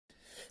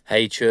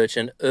Hey church,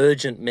 an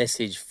urgent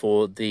message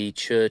for the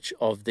church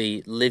of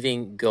the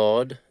living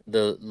God,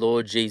 the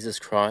Lord Jesus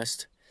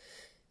Christ.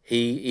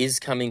 He is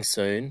coming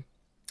soon.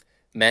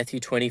 Matthew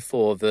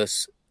 24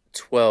 verse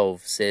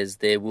 12 says,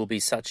 there will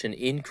be such an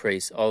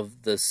increase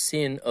of the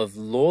sin of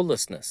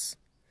lawlessness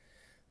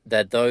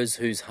that those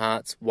whose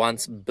hearts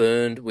once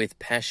burned with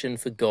passion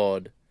for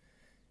God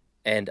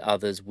and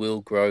others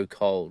will grow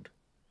cold.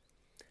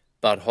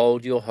 But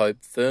hold your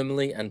hope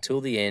firmly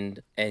until the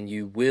end, and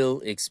you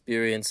will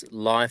experience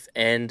life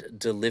and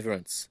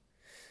deliverance.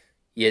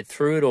 Yet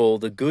through it all,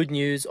 the good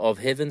news of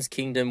heaven's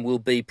kingdom will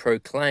be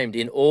proclaimed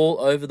in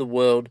all over the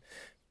world,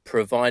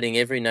 providing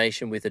every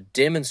nation with a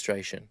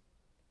demonstration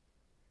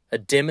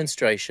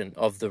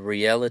of the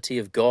reality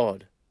of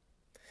God.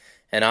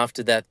 And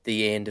after that,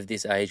 the end of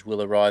this age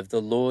will arrive. The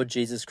Lord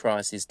Jesus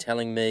Christ is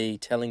telling me,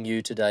 telling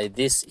you today,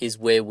 this is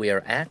where we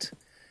are at.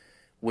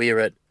 We are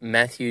at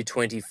Matthew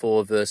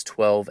 24 verse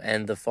 12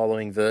 and the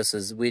following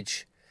verses,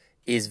 which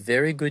is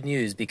very good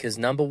news because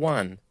number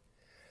one,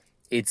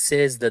 it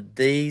says that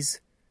these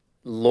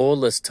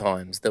lawless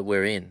times that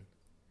we're in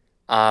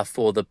are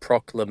for the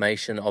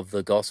proclamation of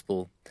the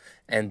gospel,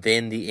 and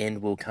then the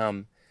end will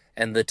come.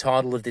 And the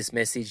title of this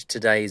message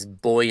today is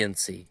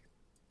Buoyancy.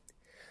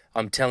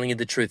 I'm telling you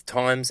the truth,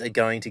 times are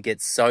going to get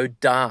so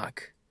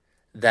dark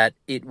that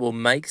it will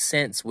make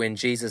sense when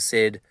Jesus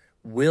said,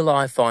 will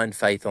I find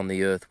faith on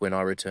the earth when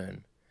I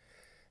return?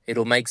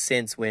 It'll make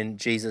sense when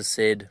Jesus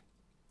said,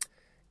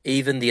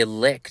 even the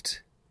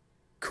elect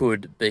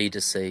could be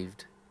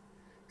deceived.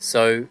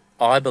 So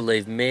I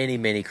believe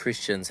many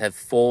Christians have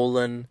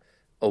fallen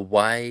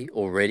away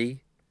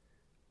already.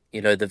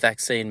 You know, the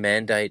vaccine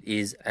mandate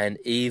is an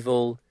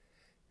evil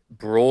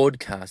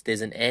broadcast.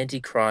 There's an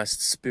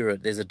antichrist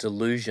spirit. There's a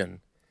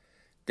delusion.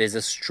 There's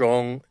a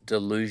strong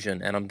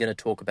delusion, and I'm going to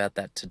talk about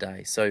that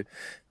today. So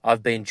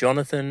I've been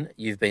Jonathan.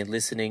 You've been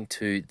listening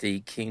to the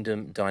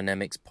Kingdom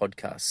Dynamics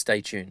podcast.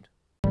 Stay tuned.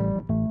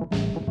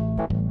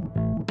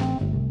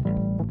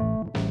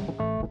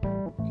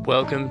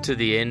 Welcome to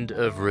the end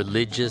of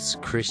religious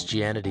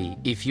Christianity.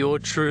 If you're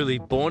truly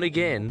born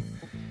again,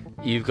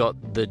 you've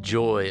got the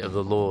joy of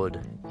the Lord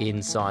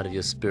inside of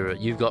your spirit.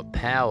 You've got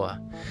power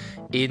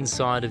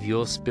inside of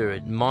your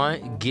spirit. My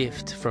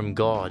gift from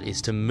God is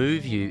to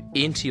move you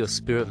into your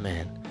spirit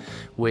man,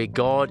 where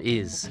God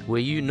is, where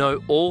you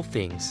know all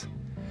things,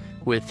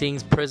 where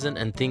things present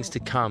and things to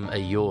come are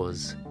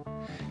yours.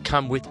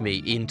 Come with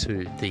me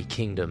into the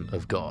kingdom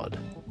of God.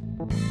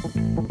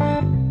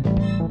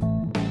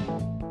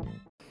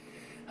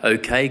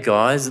 Okay,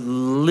 guys,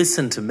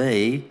 listen to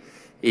me.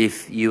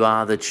 If you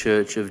are the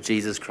Church of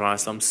Jesus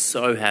Christ, I'm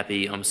so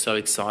happy. I'm so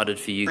excited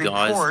for you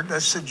guys.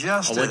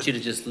 I want you to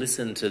just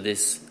listen to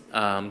this.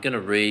 I'm going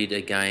to read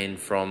again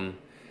from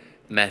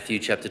Matthew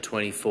chapter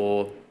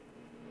 24.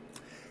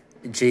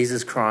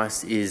 Jesus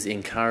Christ is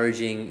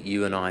encouraging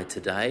you and I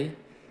today.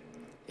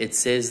 It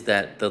says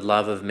that the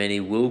love of many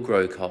will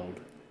grow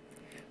cold.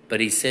 But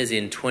he says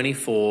in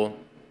 24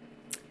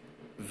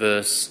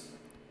 verse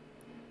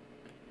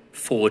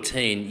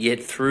 14,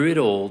 yet through it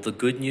all, the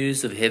good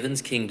news of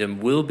heaven's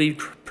kingdom will be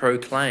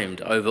proclaimed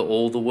over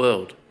all the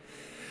world,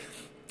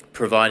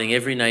 providing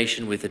every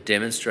nation with a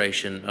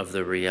demonstration of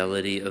the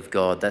reality of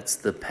God. That's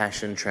the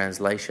Passion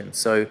Translation.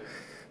 So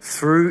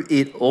through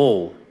it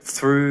all,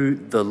 through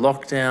the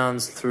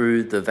lockdowns,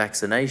 through the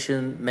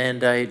vaccination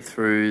mandate,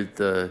 through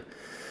the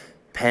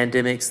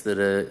pandemics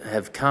that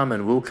have come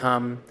and will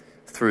come,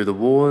 through the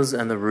wars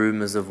and the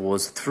rumors of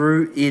wars,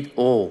 through it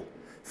all,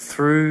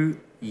 through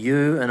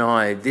you and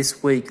I,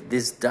 this week,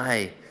 this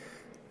day,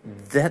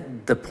 that's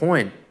the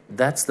point.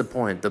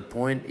 The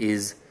point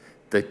is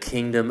the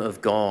kingdom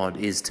of God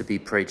is to be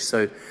preached.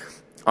 So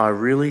I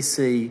really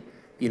see,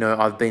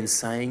 I've been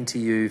saying to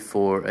you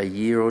for a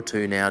year or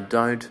two now,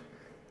 don't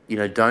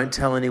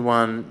tell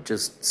anyone,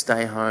 just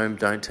stay home,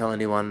 don't tell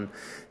anyone.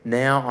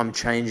 Now I'm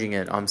changing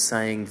it. I'm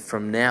saying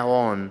from now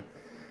on,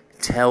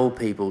 tell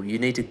people. You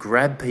need to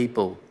grab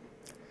people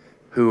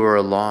who are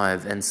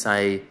alive and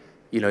say,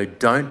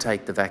 don't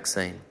take the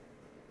vaccine.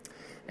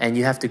 And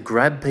you have to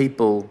grab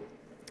people,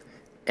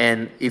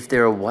 and if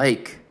they're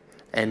awake,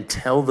 and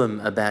tell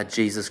them about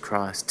Jesus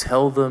Christ.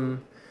 Tell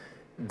them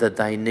that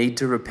they need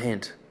to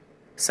repent.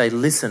 Say,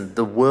 listen,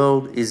 the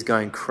world is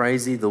going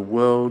crazy. The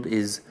world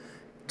is,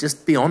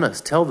 just be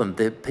honest. Tell them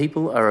that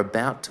people are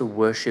about to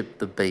worship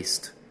the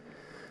beast.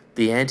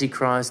 The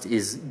Antichrist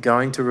is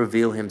going to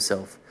reveal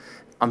himself.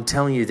 I'm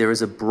telling you, there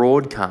is a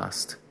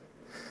broadcast.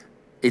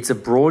 It's a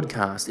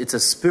broadcast. It's a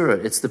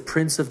spirit. It's the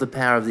prince of the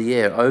power of the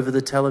air, over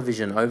the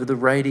television, over the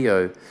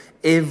radio.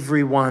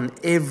 Everyone,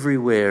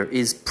 everywhere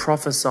is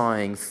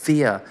prophesying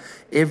fear.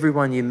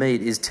 Everyone you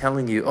meet is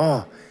telling you,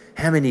 oh,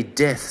 how many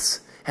deaths,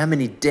 how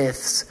many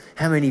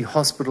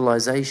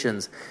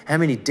hospitalizations, how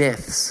many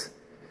deaths.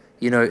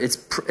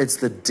 It's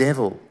the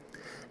devil.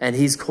 And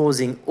he's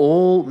causing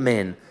all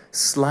men,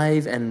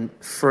 slave and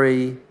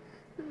free,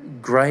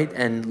 great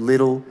and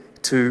little,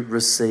 to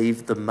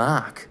receive the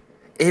mark.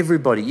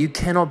 Everybody, you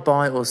cannot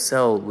buy or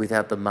sell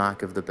without the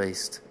mark of the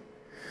beast.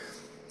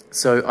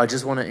 So I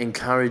just want to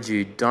encourage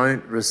you,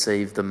 don't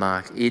receive the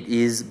mark. It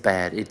is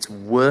bad. It's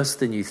worse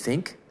than you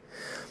think.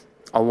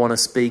 I want to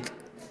speak.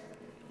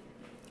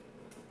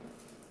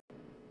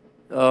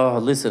 Oh,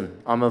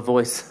 listen, I'm a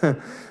voice.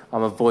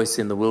 I'm a voice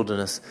in the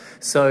wilderness.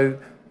 So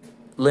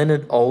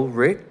Leonard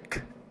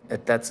Ulrich,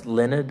 that's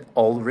Leonard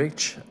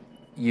Ulrich,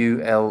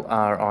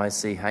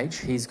 Ulrich.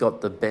 He's got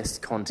the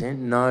best content.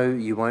 No,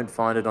 you won't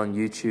find it on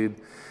YouTube.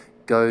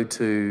 Go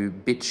to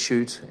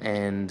BitChute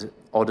and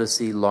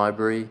Odyssey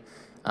Library.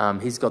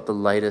 He's got the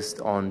latest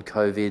on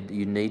COVID.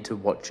 You need to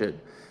watch it.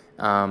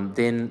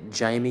 Then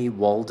Jamie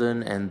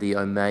Walden and the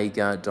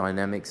Omega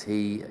Dynamics.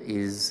 He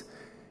is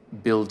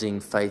building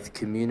faith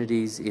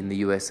communities in the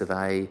US of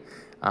A.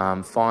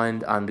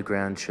 Find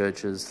underground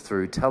churches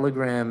through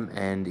Telegram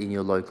and in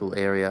your local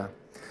area.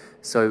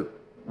 So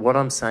what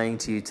I'm saying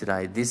to you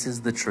today, this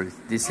is the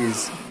truth. This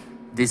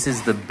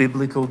is the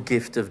biblical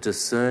gift of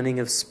discerning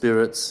of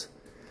spirits,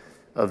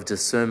 of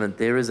discernment.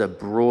 There is a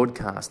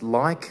broadcast.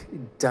 Like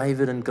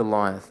David and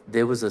Goliath,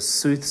 there was a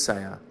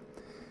soothsayer.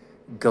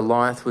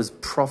 Goliath was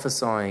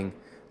prophesying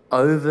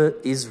over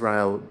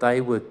Israel.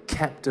 They were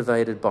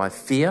captivated by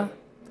fear.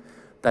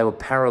 They were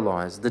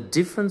paralyzed. The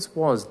difference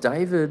was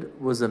David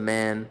was a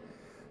man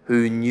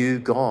who knew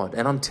God.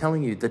 And I'm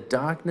telling you, the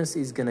darkness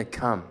is going to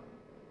come.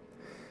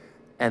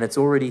 And it's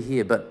already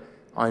here. But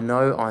I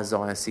know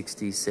Isaiah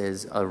 60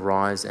 says,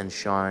 arise and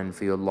shine,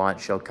 for your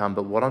light shall come.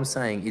 But what I'm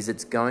saying is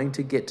it's going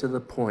to get to the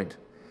point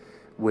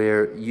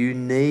where you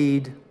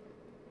need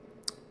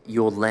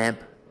your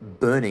lamp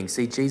burning.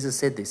 See, Jesus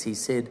said this. He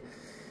said,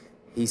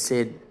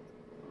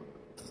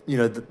 you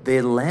know,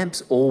 their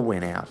lamps all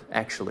went out,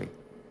 actually.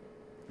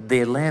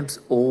 Their lamps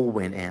all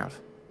went out.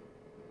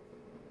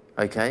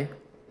 Okay?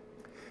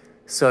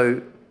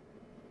 So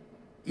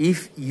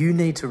if you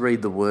need to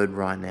read the word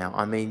right now,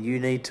 I mean, you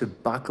need to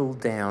buckle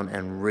down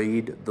and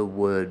read the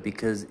word,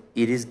 because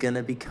it is going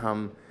to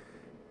become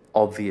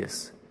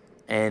obvious.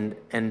 And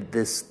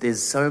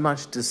there's so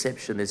much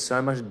deception, there's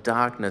so much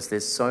darkness,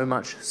 there's so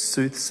much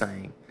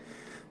soothsaying.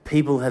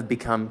 People have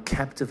become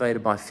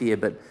captivated by fear,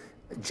 but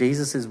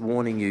Jesus is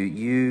warning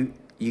you,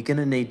 you're going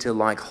to need to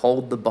like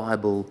hold the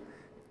Bible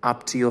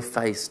up to your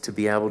face to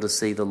be able to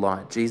see the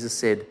light. Jesus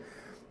said,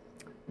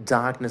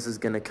 darkness is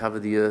going to cover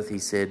the earth. He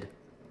said,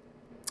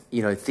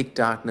 you know, thick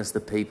darkness, the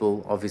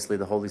people. Obviously,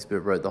 the Holy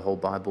Spirit wrote the whole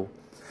Bible.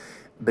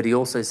 But he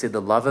also said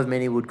the love of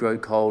many would grow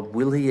cold.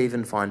 Will he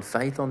even find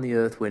faith on the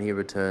earth when he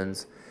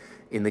returns?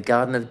 In the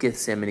Garden of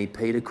Gethsemane,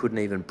 Peter couldn't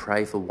even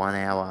pray for 1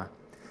 hour.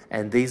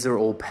 And these are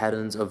all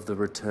patterns of the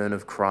return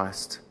of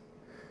Christ.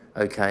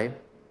 Okay?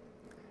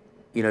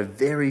 You know,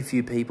 very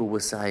few people were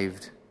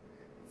saved.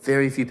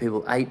 Very few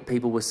people. 8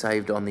 people were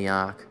saved on the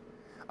ark.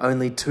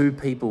 Only 2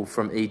 people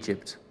from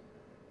Egypt.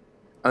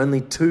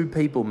 Only 2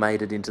 people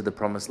made it into the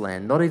promised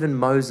land. Not even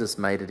Moses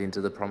made it into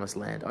the promised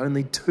land.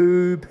 Only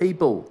 2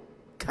 people,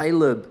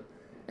 Caleb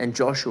and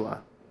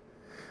Joshua.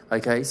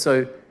 Okay,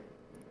 so,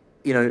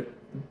 you know,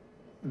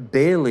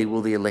 barely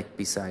will the elect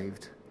be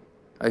saved.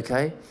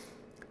 Okay,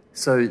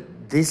 so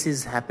this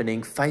is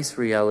happening. Face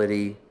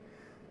reality.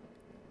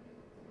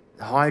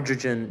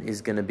 Hydrogen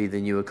is going to be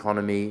the new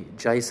economy.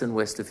 Jason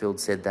Westerfield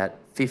said that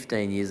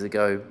 15 years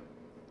ago.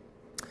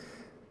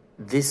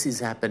 This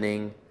is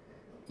happening.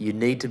 You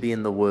need to be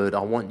in the Word. I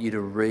want you to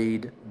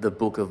read the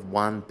book of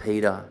 1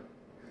 Peter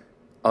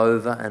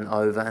over and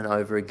over and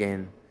over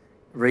again.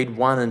 Read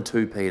 1 and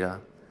 2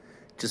 Peter.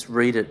 Just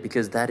read it,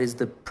 because that is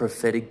the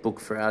prophetic book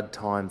for our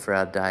time, for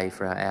our day,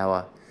 for our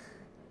hour.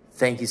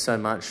 Thank you so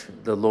much.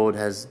 The Lord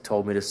has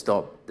told me to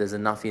stop. There's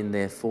enough in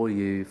there for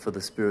you, for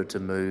the Spirit to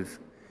move.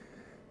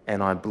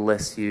 And I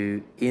bless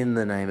you in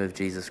the name of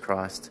Jesus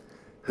Christ.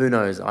 Who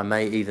knows, I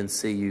may even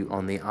see you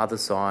on the other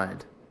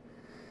side.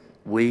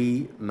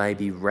 We may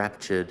be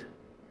raptured.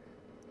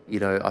 You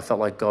know, I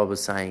felt like God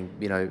was saying,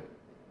 you know,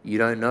 you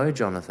don't know,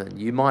 Jonathan.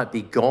 You might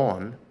be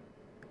gone,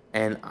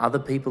 and other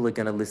people are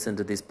going to listen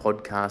to this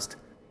podcast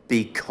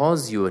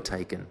because you are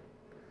taken.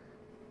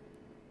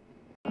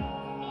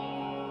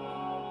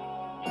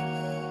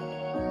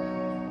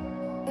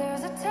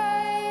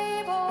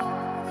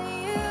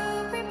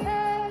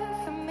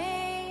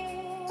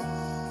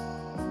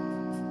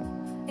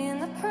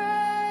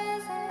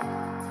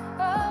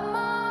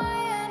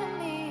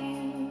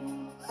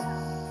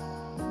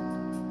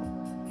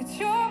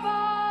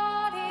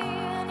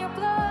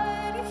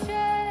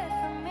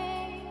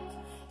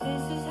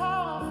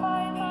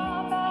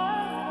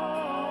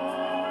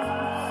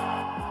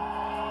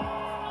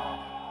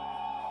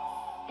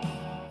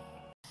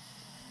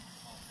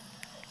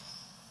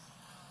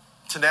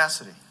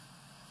 Tenacity,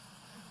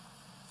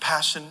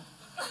 passion,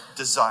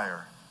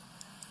 desire.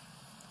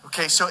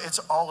 Okay, so it's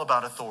all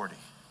about authority.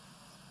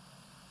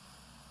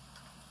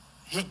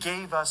 He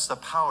gave us the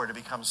power to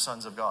become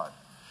sons of God.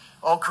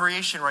 All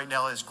creation right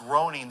now is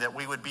groaning that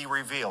we would be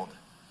revealed.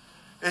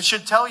 It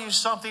should tell you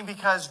something,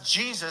 because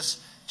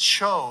Jesus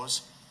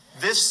chose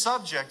this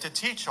subject to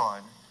teach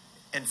on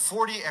in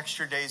 40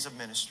 extra days of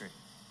ministry.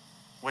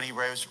 When he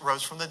rose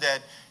from the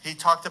dead, he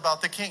talked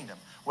about the kingdom.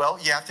 Well,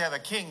 you have to have a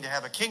king to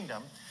have a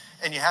kingdom.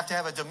 And you have to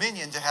have a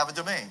dominion to have a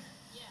domain.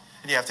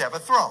 And you have to have a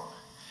throne.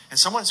 And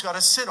someone's got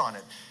to sit on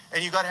it.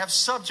 And you've got to have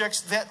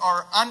subjects that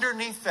are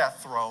underneath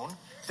that throne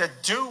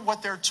that do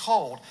what they're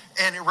told,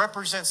 and it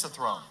represents the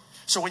throne.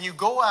 So when you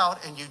go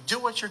out and you do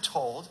what you're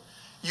told,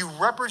 you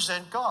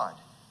represent God.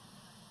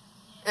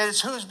 And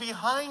it's who's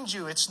behind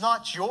you. It's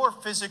not your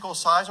physical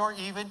size or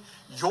even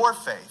your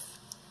faith.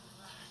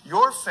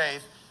 Your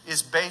faith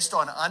is based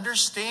on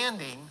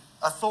understanding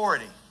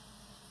authority.